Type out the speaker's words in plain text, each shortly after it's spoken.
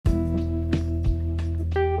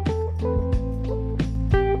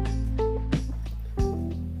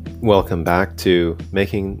Welcome back to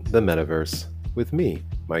Making the Metaverse with me,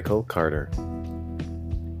 Michael Carter.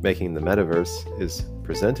 Making the Metaverse is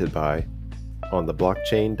presented by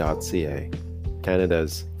ontheblockchain.ca,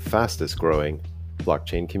 Canada's fastest growing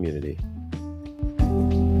blockchain community.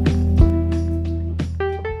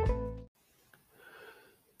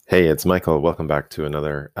 Hey, it's Michael. Welcome back to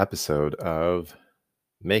another episode of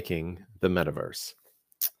Making the Metaverse.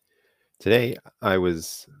 Today, I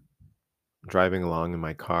was driving along in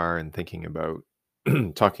my car and thinking about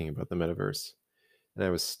talking about the metaverse, and I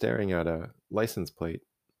was staring at a license plate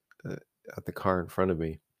at the car in front of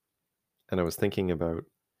me, and I was thinking about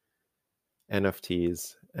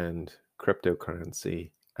NFTs and cryptocurrency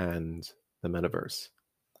and the metaverse,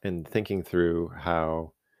 and thinking through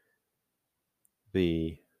how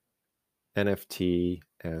the NFT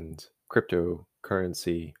and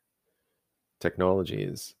cryptocurrency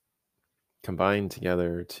technologies combine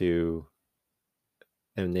together to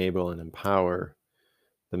enable and empower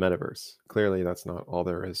the metaverse. Clearly, that's not all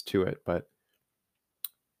there is to it, but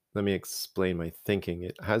let me explain my thinking.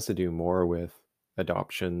 It has to do more with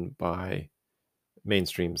adoption by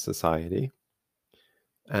mainstream society.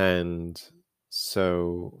 And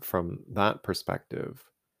so, from that perspective,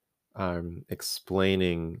 I'm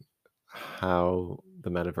explaining how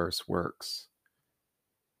the metaverse works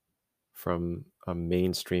from a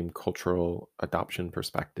mainstream cultural adoption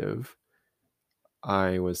perspective.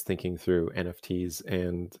 I was thinking through NFTs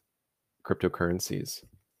and cryptocurrencies.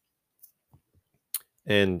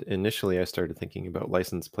 And initially, I started thinking about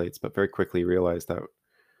license plates, but very quickly realized that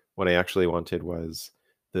what I actually wanted was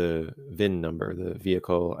the VIN number, the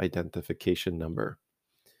vehicle identification number.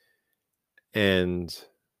 And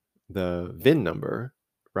the VIN number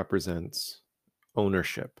represents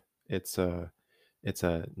ownership. It's a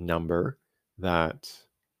number that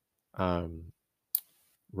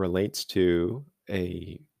relates to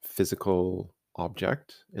a physical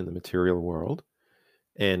object in the material world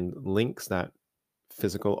and links that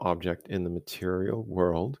physical object in the material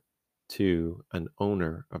world to an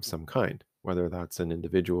owner of some kind, whether that's an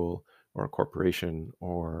individual or a corporation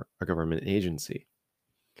or a government agency.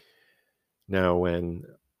 Now, when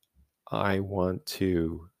I want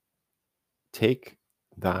to take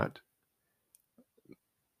that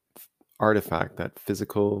artifact, that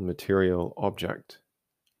physical material object,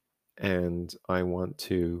 and I want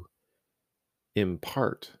to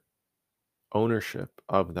impart ownership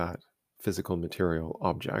of that physical material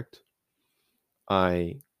object,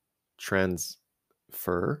 I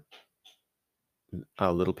transfer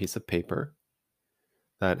a little piece of paper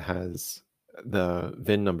that has the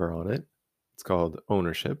VIN number on it. It's called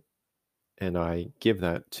ownership. And I give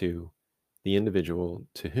that to the individual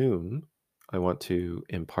to whom I want to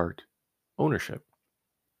impart ownership.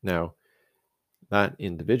 Now, that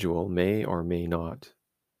individual may or may not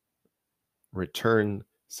return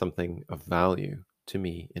something of value to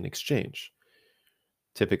me in exchange.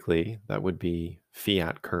 Typically, that would be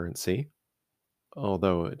fiat currency,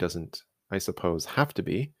 although it doesn't, I suppose, have to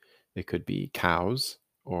be. It could be cows,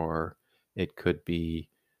 or it could be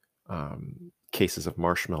cases of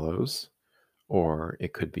marshmallows, or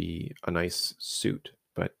it could be a nice suit.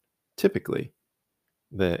 But typically,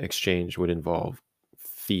 the exchange would involve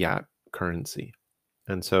fiat currency.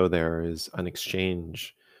 And so there is an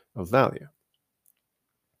exchange of value.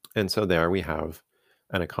 And so there we have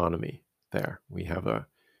an economy there. We have a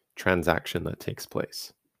transaction that takes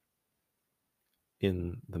place.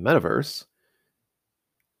 In the metaverse,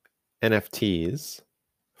 NFTs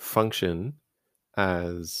function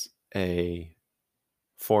as a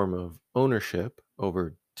form of ownership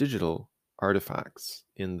over digital artifacts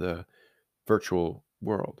in the virtual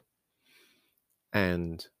world.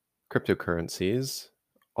 And cryptocurrencies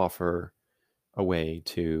offer a way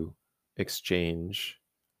to exchange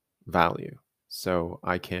value. So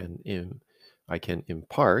I can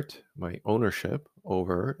impart my ownership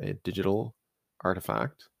over a digital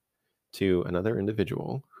artifact to another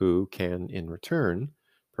individual who can in return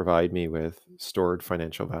provide me with stored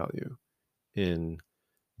financial value in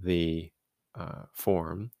the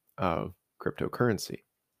form of cryptocurrency.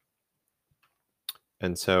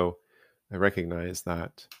 And so I recognize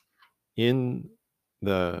that in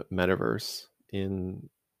the metaverse, in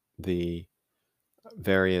the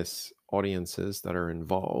various audiences that are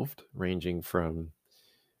involved, ranging from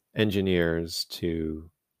engineers to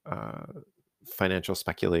financial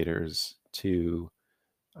speculators to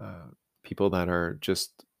people that are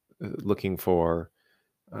just looking for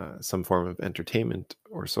some form of entertainment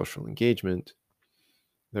or social engagement,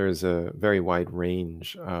 there's a very wide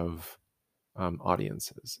range of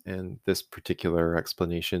audiences. And this particular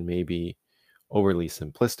explanation may be overly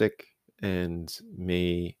simplistic and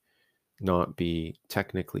may not be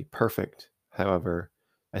technically perfect. However,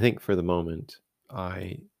 I think for the moment,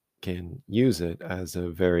 I can use it as a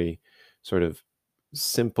very sort of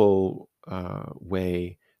simple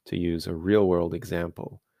way to use a real world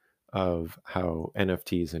example of how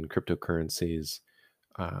NFTs and cryptocurrencies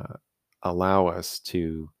uh, allow us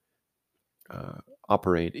to uh,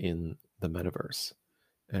 operate in the metaverse.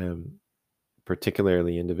 Um,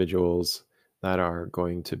 Particularly individuals that are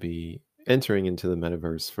going to be entering into the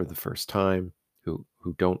metaverse for the first time, who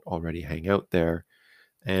don't already hang out there,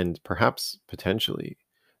 and perhaps potentially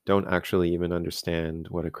don't actually even understand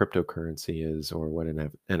what a cryptocurrency is or what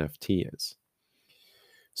an NFT is.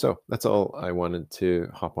 So that's all I wanted to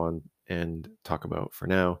hop on and talk about for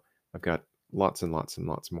now. I've got lots and lots and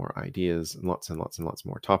lots more ideas and lots and lots and lots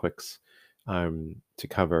more topics to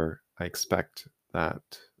cover. I expect that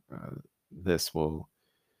this will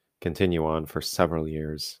continue on for several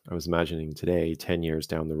years. I was imagining today, 10 years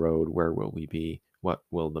down the road, where will we be? What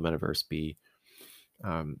will the metaverse be?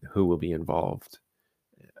 Who will be involved?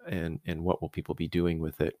 And what will people be doing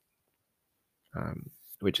with it? Um,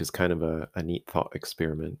 which is kind of a neat thought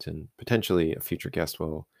experiment, and potentially a future guest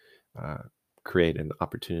will uh, create an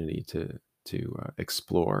opportunity to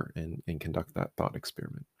explore and conduct that thought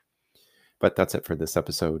experiment. But that's it for this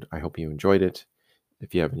episode. I hope you enjoyed it.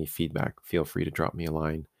 If you have any feedback, feel free to drop me a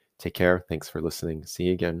line. Take care. Thanks for listening. See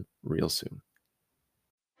you again real soon.